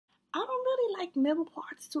I don't really like middle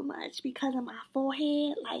parts too much because of my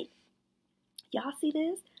forehead. Like, y'all see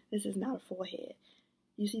this? This is not a forehead.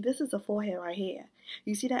 You see, this is a forehead right here.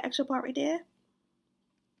 You see that extra part right there?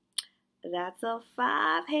 That's a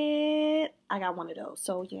 5 head. I got one of those.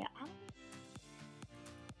 So, yeah.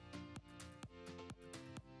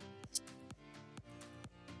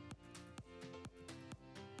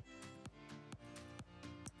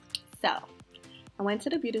 So, I went to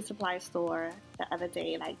the beauty supply store the other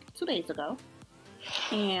day, like 2 days ago.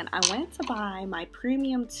 And I went to buy my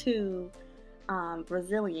Premium 2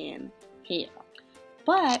 Brazilian hair.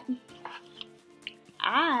 But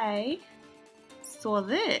I saw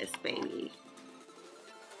this, baby.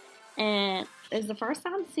 And it's the first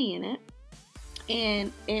time seeing it.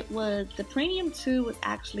 And it was, the Premium 2 was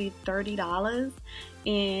actually $30.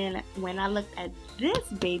 And when I looked at this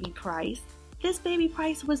baby price was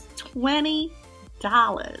 $20.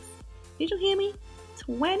 Did you hear me?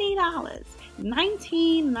 $20.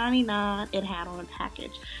 $19.99 it had on a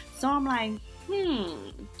package. So I'm like,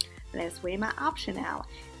 let's weigh my option out.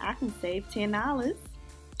 I can save $10.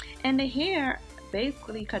 And the hair,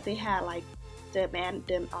 basically, because they had like the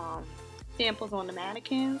samples on the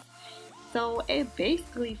mannequins, so it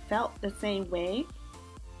basically felt the same way.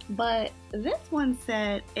 But this one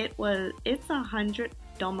said it's 100.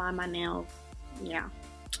 Don't mind my nails. Yeah,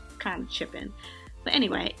 kind of chipping. But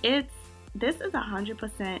anyway, this is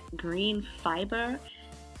 100% green fiber.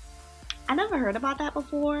 I never heard about that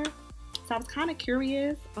before, so I was kind of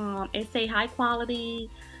curious. It say high quality,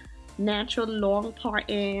 natural long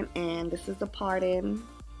parting, and this is the parting.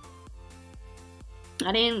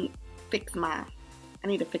 I need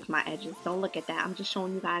to fix my edges. Don't look at that. I'm just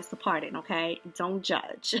showing you guys the parting, okay? Don't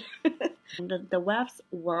judge. The wefts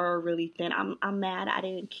were really thin. I'm mad I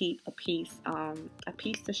didn't keep a piece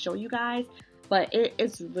to show you guys, but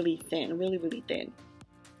it's really thin, really thin.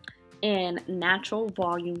 And natural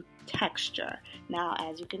volume texture. Now,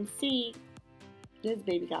 as you can see, this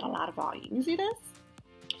baby got a lot of volume. You see this?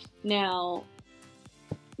 Now,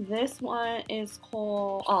 this one is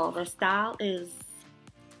called, the style is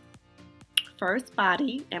First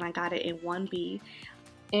Body, and I got it in 1B.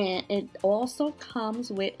 And it also comes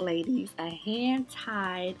with, ladies, a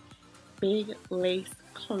hand-tied big lace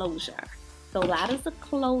closure. So that's the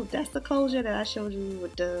closure that I showed you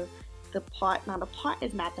with the part. Now the part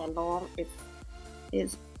is not that long.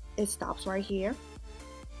 It stops right here,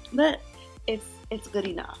 but it's good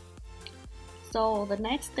enough. So the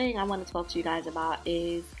next thing I want to talk to you guys about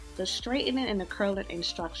is the straightening and the curling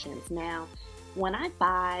instructions. Now, when I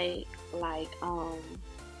buy like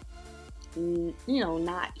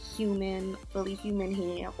not fully human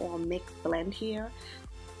hair or mixed blend hair,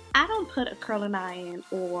 I don't put a curling iron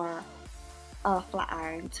or a flat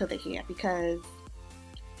iron to the hair because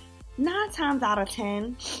 9 times out of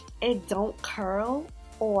 10 it don't curl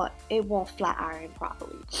or it won't flat iron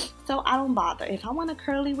properly. So I don't bother. If I want a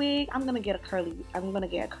curly wig, I'm gonna get a curly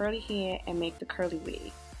hair and make the curly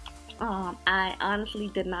wig. I honestly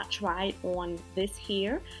did not try it on this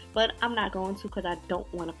hair, but I'm not going to because I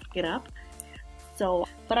don't want to fuck it up. So,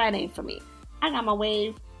 but that ain't for me. I got my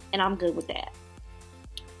wave and I'm good with that.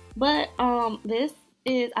 But this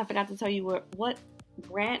is, I forgot to tell you what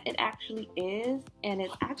brand it actually is, and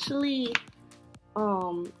it's actually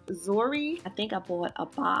Zury. I think I bought a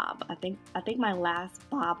bob. I think my last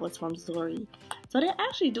bob was from Zury. So they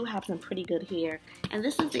actually do have some pretty good hair. And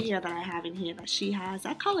this is the hair that I have in here that she has.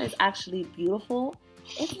 That color is actually beautiful.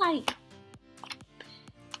 It's like,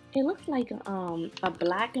 it looks like a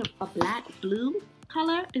black blue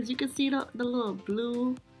color. As you can see the little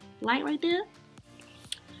blue light right there.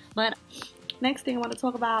 But next thing I want to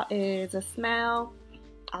talk about is the smell.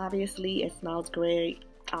 Obviously it smells great.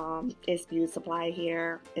 It's beauty supply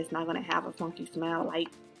hair. It's not going to have a funky smell like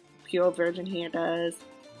pure virgin hair does.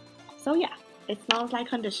 So yeah, it smells like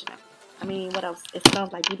conditioner. I mean, what else? It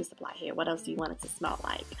smells like beauty supply hair. What else do you want it to smell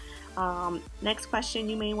like? Next question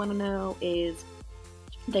you may want to know is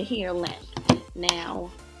the hair length.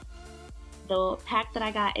 Now, the pack that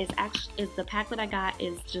I got is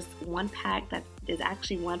just one pack that is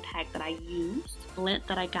actually one pack that I used. The length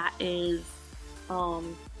that I got is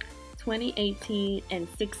 20, 18, and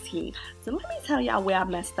 16. So let me tell y'all where I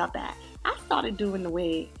messed up at. I started doing the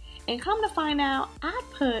wig, and come to find out, I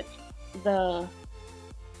put the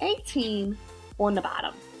 18 on the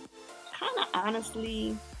bottom. Kind of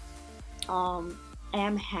honestly,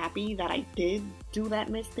 am happy that I did do that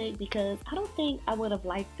mistake because I don't think I would have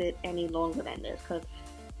liked it any longer than this. Because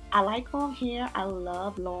I like long hair. I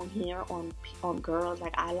love long hair on girls.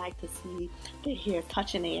 Like, I like to see the hair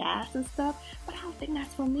touching their ass and stuff. But I don't think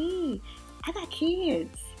that's for me. I got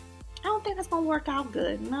kids. I don't think that's gonna work out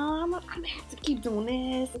good. No, I'm gonna have to keep doing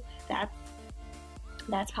this.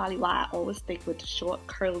 That's probably why I always stick with the short,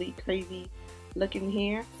 curly, crazy looking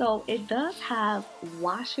hair. So it does have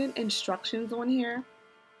washing instructions on here.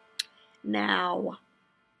 Now,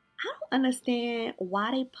 I don't understand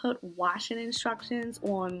why they put washing instructions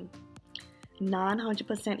on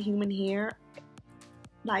 900% human hair.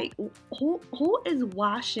 Like, who is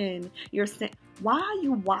washing your why are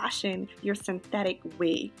you washing your synthetic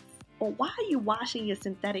wigs? Or why are you washing your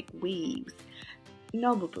synthetic weaves?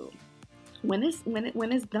 No, boo boo. When it's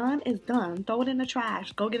done, it's done. Throw it in the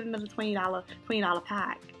trash. Go get another $20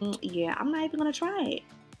 pack. Yeah, I'm not even gonna try it.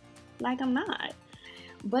 Like, I'm not.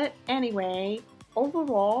 But anyway,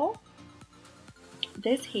 overall,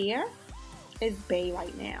 this hair is bae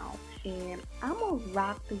right now, and I'm gonna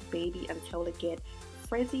rock this baby until it gets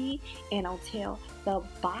frizzy and until the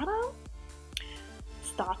bottom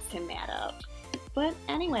starts to mat up. But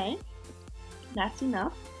anyway, that's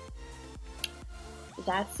enough.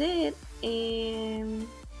 That's it, and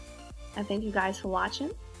I thank you guys for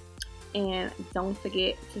watching, and don't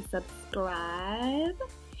forget to subscribe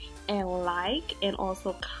and like, and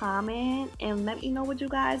also comment, and let me know what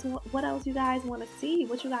else you guys want to see,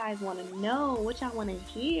 what you guys want to know, what y'all want to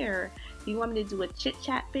hear. Do you want me to do a chit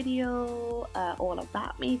chat video, all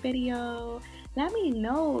about me video? Let me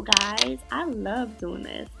know, guys. I love doing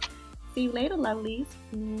this. See you later, lovelies.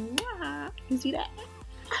 Mwah. You see that?